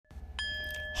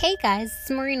Hey guys,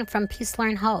 it's Marina from Peace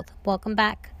Learn Health. Welcome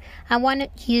back. I wanted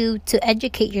you to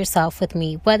educate yourself with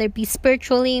me, whether it be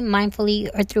spiritually, mindfully,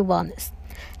 or through wellness.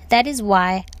 That is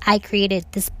why I created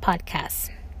this podcast.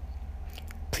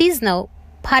 Please note,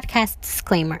 podcast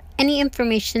disclaimer. Any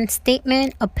information,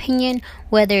 statement, opinion,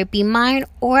 whether it be mine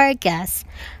or a guest,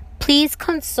 please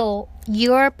consult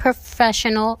your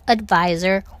professional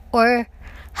advisor or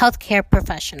healthcare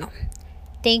professional.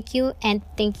 Thank you, and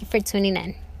thank you for tuning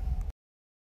in.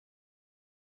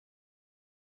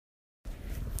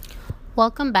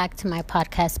 Welcome back to my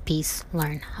podcast, Peace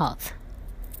Learn Health.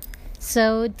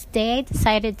 So today I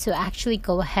decided to actually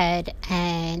go ahead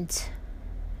and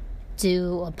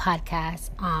do a podcast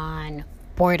on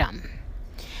boredom.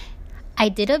 I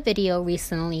did a video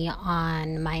recently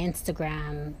on my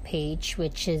Instagram page,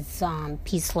 which is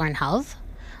Peace Learn Health.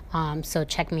 So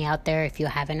check me out there if you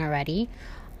haven't already.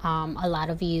 A lot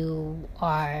of you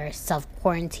are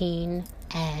self-quarantine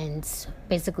and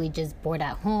basically just bored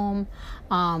at home.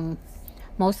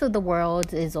 Most of the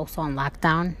world is also on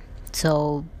lockdown,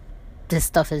 so this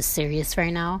stuff is serious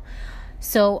right now.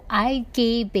 So I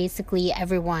gave basically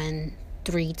everyone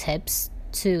 3 tips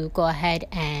to go ahead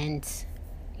and,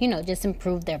 just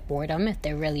improve their boredom if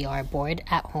they really are bored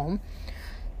at home.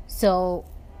 So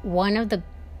one of the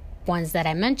ones that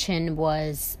I mentioned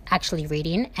was actually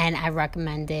reading, and I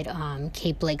recommended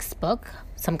Kate Blake's book,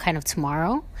 Some Kind of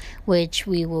Tomorrow, which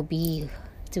we will be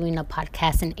doing a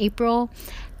podcast in April,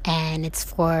 and it's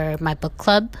for my book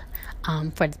club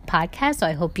for the podcast, so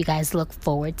I hope you guys look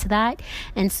forward to that.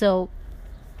 And so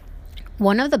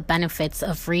one of the benefits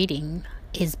of reading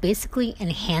is basically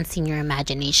enhancing your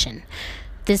imagination.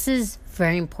 This is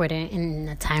very important in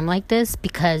a time like this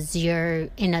because you're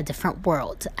in a different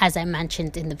world, as I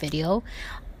mentioned in the video.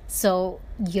 So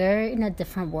you're in a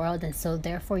different world, and so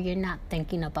therefore you're not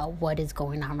thinking about what is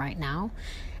going on right now.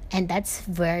 And that's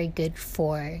very good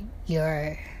for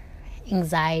your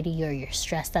anxiety or your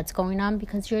stress that's going on,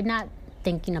 because you're not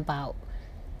thinking about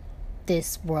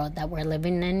this world that we're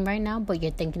living in right now, but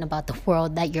you're thinking about the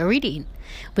world that you're reading,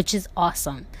 which is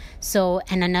awesome. So,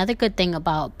 and another good thing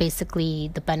about basically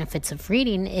the benefits of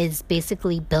reading is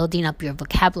basically building up your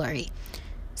vocabulary.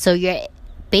 So you're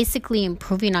basically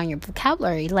improving on your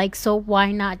vocabulary. So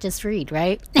why not just read,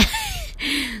 right?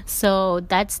 So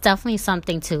that's definitely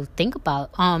something to think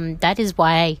about. That is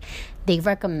why they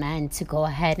recommend to go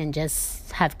ahead and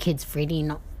just have kids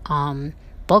reading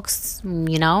books,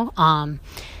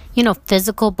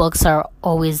 physical books are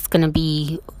always going to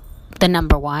be the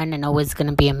number one and always going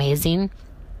to be amazing.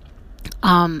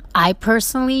 I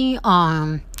personally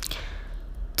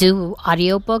do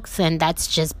audiobooks, and that's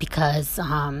just because,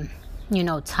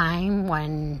 time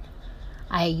when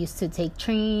I used to take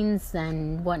trains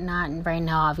and whatnot. And right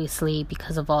now, obviously,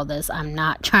 because of all this, I'm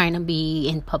not trying to be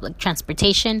in public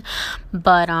transportation.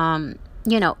 But,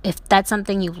 if that's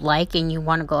something you like and you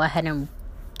want to go ahead and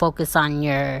focus on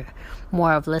your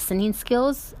more of listening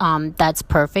skills, that's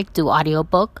perfect. Do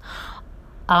audiobook.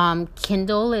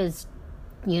 Kindle is,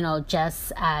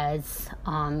 just as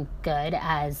good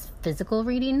as physical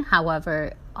reading.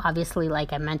 However, obviously,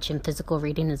 like I mentioned, physical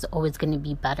reading is always going to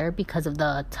be better because of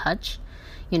the touch,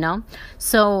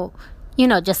 So,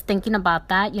 just thinking about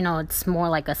that, it's more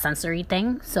like a sensory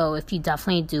thing. So if you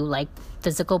definitely do like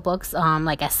physical books,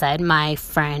 like I said, my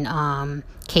friend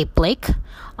Kate Blake,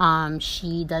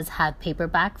 she does have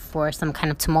paperback for Some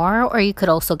Kind of Tomorrow, or you could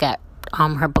also get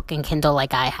her book in Kindle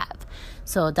like I have.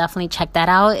 So definitely check that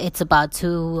out. It's about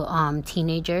 2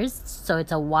 teenagers, so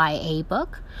it's a YA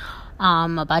book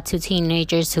about 2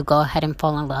 teenagers who go ahead and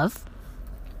fall in love,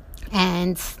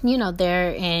 and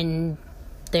they're in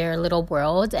their little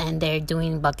world and they're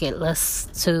doing bucket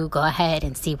lists to go ahead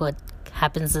and see what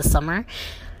happens this summer.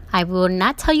 I will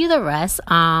not tell you the rest.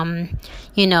 I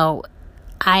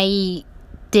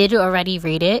did already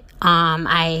read it.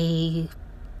 I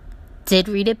did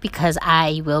read it because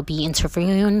I will be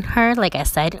interviewing her, like I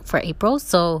said, for April.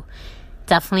 So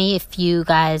definitely, if you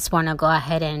guys want to go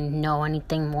ahead and know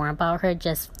anything more about her,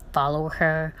 just follow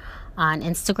her on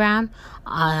Instagram.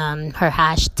 Her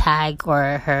hashtag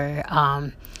or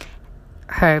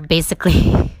her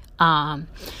basically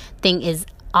thing is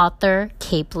author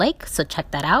Kate Blake, so check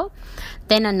that out.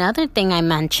 Then another thing I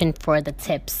mentioned for the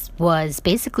tips was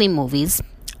basically movies.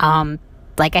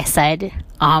 Like I said,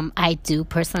 I do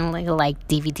personally like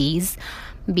DVDs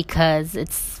because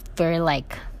it's very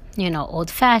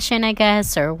old-fashioned, I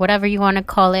guess, or whatever you want to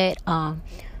call it.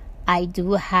 I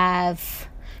do have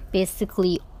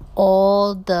basically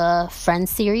all the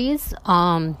Friends series.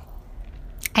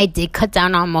 I did cut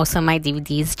down on most of my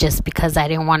DVDs just because I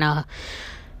didn't want to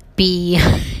be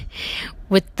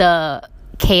with the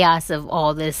chaos of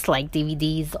all this like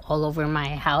DVDs all over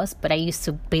my house, but I used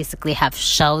to basically have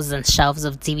shelves and shelves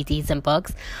of DVDs and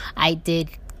books. I did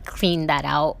clean that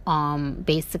out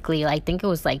basically, I think it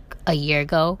was like a year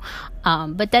ago,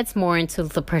 but that's more into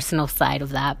the personal side of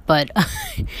that. But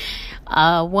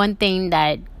one thing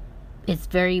that is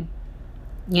very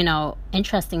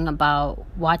interesting about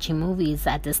watching movies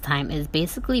at this time is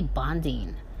basically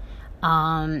bonding.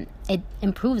 It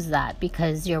improves that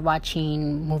because you're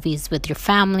watching movies with your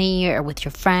family or with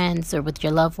your friends or with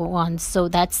your loved ones. So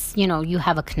that's, you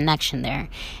have a connection there.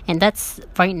 And that's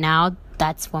right now,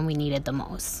 that's when we need it the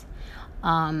most.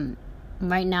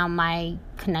 Right now, my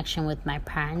connection with my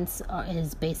parents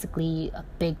is basically a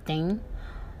big thing.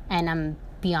 And I'm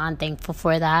beyond thankful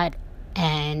for that.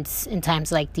 And in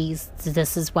times like these,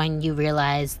 this is when you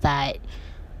realize that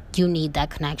you need that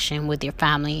connection with your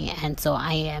family. And so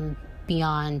I am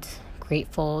beyond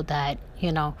grateful that,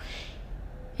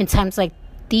 in times like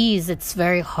these, it's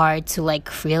very hard to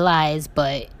like realize,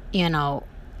 but,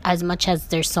 as much as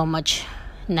there's so much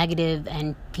negative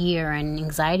and fear and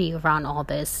anxiety around all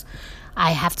this,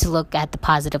 I have to look at the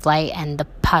positive light, and the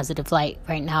positive light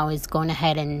right now is going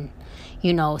ahead and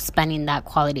spending that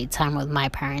quality time with my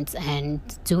parents and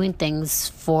doing things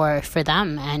for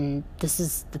them. And this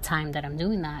is the time that I'm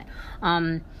doing that.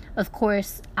 Of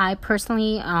course, I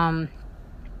personally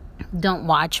don't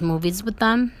watch movies with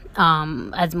them.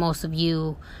 As most of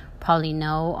you probably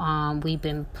know, we've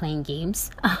been playing games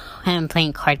and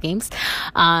playing card games.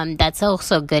 That's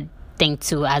also a good thing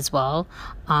too as well.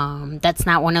 That's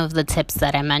not one of the tips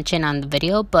that I mentioned on the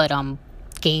video, but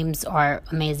games are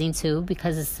amazing too,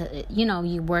 because it's,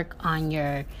 you work on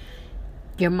your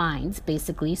minds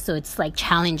basically, so it's like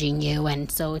challenging you,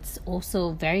 and so it's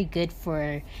also very good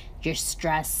for your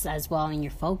stress as well and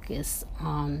your focus.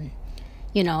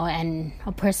 And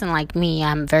a person like me,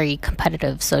 I'm very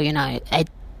competitive, so I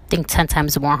think 10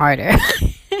 times more harder.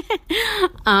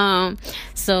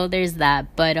 So there's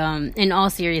that. But in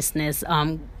all seriousness,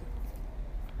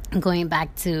 going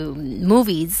back to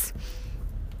movies,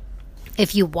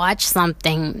 if you watch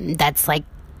something that's like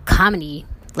comedy,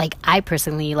 like I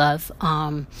personally love,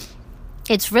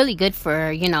 it's really good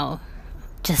for,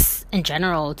 just in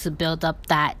general to build up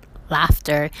that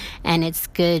laughter. And it's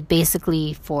good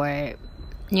basically for,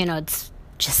 it's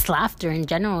just laughter in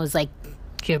general is like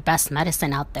your best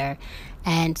medicine out there.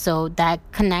 And so that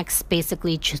connects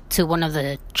basically to one of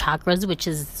the chakras, which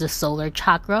is the solar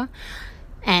chakra.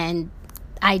 And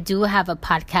I do have a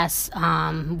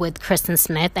podcast with Kristen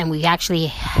Smith, and we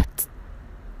actually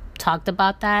talked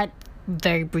about that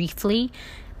very briefly,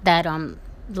 that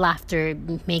laughter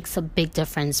makes a big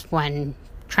difference when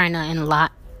trying to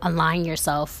align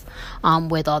yourself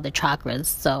with all the chakras.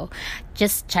 So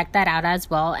just check that out as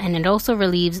well. And it also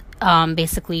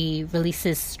basically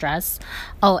releases stress.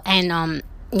 Oh, and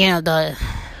the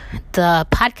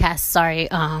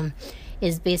podcast,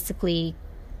 is basically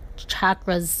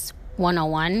Chakras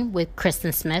 101 with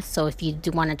Kristen Smith. So if you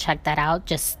do want to check that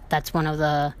out, that's one of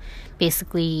the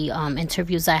basically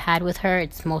interviews I had with her.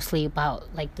 It's mostly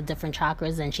about like the different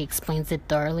chakras, and she explains it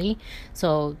thoroughly.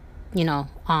 So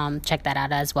check that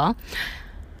out as well.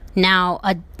 Now,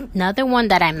 another one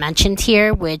that I mentioned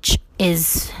here, which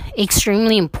is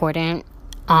extremely important,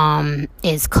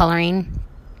 is coloring.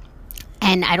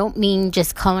 And I don't mean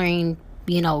just coloring,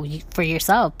 for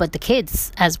yourself, but the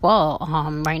kids as well.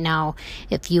 Right now,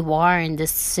 if you are in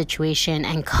this situation,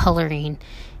 and coloring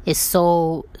is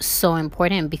so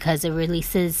important, because it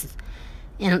releases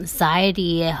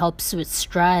anxiety, it helps with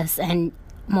stress, and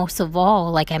most of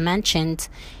all, like I mentioned,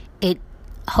 it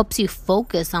helps you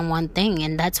focus on one thing,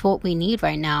 and that's what we need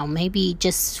right now. Maybe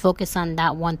just focus on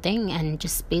that one thing and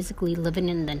just basically living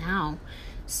in the now.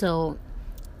 So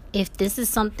if this is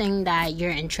something that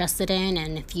you're interested in,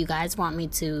 and if you guys want me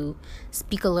to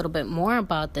speak a little bit more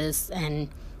about this and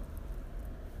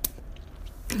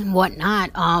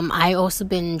whatnot, I also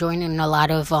been joining a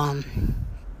lot of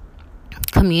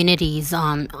communities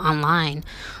online.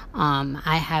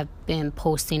 I have been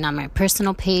posting on my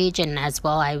personal page, and as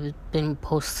well I've been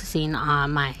posting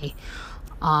on my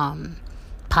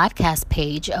podcast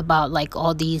page about like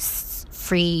all these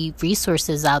free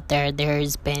resources out there.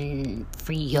 There's been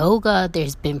free yoga,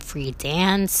 there's been free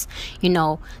dance,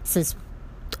 since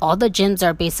all the gyms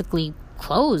are basically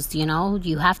closed,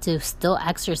 you have to still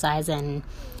exercise and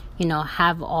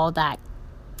have all that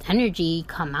energy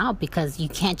come out, because you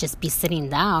can't just be sitting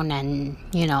down, and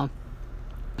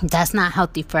that's not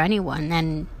healthy for anyone.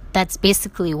 And that's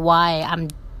basically why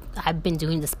I've been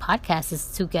doing this podcast,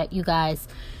 is to get you guys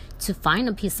to find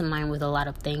a peace of mind with a lot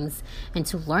of things, and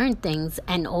to learn things,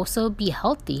 and also be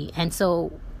healthy. And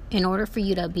so in order for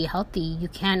you to be healthy, you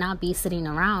cannot be sitting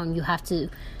around. You have to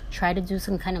try to do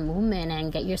some kind of movement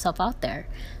and get yourself out there.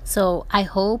 So I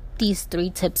hope these 3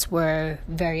 tips were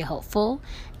very helpful,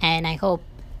 and I hope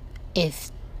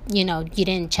if you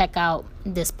didn't check out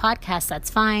this podcast, that's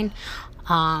fine.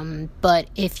 But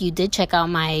if you did check out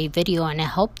my video and it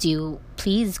helped you,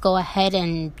 please go ahead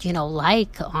and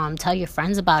tell your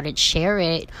friends about it, share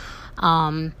it.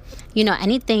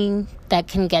 Anything that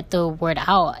can get the word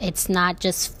out. It's not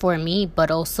just for me,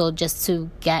 but also just to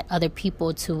get other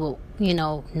people to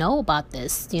know about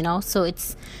this. So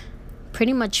it's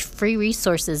pretty much free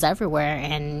resources everywhere.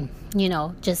 And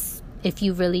just if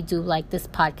you really do like this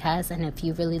podcast, and if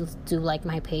you really do like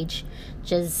my page,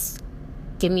 just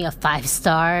give me a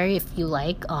 5-star if you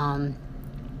like, and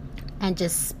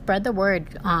just spread the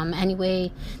word any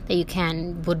way that you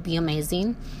can would be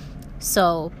amazing.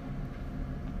 So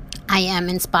I am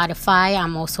in Spotify.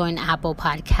 I'm also in Apple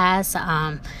Podcasts.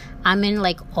 I'm in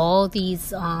all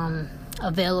these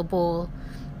available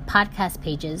podcast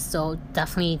pages, so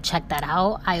definitely check that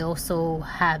out. I also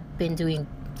have been doing,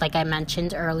 like I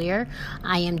mentioned earlier,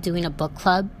 I am doing a book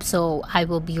club, so I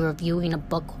will be reviewing a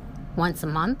book once a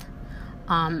month.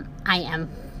 I am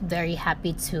very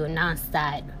happy to announce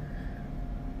that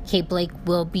Kate Blake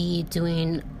will be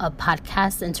doing a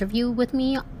podcast interview with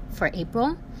me for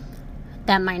April.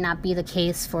 That might not be the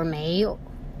case for May.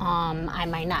 I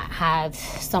might not have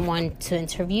someone to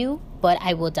interview, but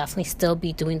I will definitely still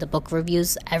be doing the book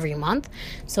reviews every month.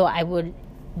 So I would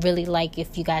really like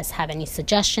if you guys have any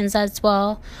suggestions as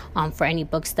well, for any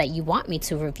books that you want me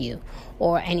to review,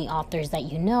 or any authors that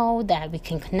that we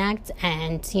can connect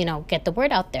and get the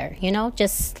word out there.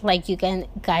 Just like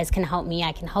guys can help me,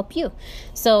 I can help you.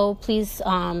 So please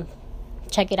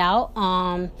check it out.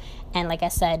 And like I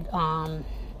said,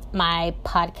 my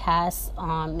podcast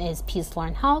is Peace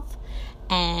Learn Health,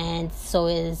 and so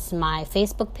is my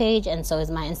Facebook page, and so is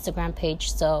my Instagram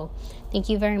page. So thank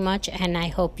you very much, and I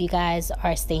hope you guys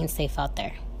are staying safe out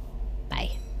there.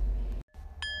 Bye.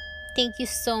 Thank you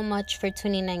so much for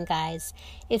tuning in, guys.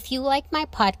 If you like my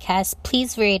podcast,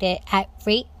 please rate it at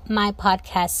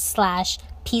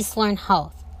ratemypodcast/Peace Learn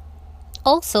Health.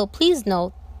 Also, please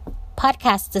note,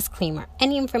 podcast disclaimer: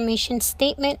 any information,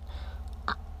 statement,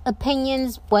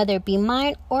 opinions, whether it be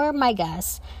mine or my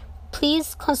guests,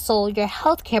 please consult your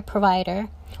healthcare provider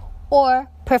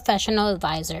or professional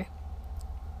advisor.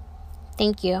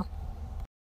 Thank you.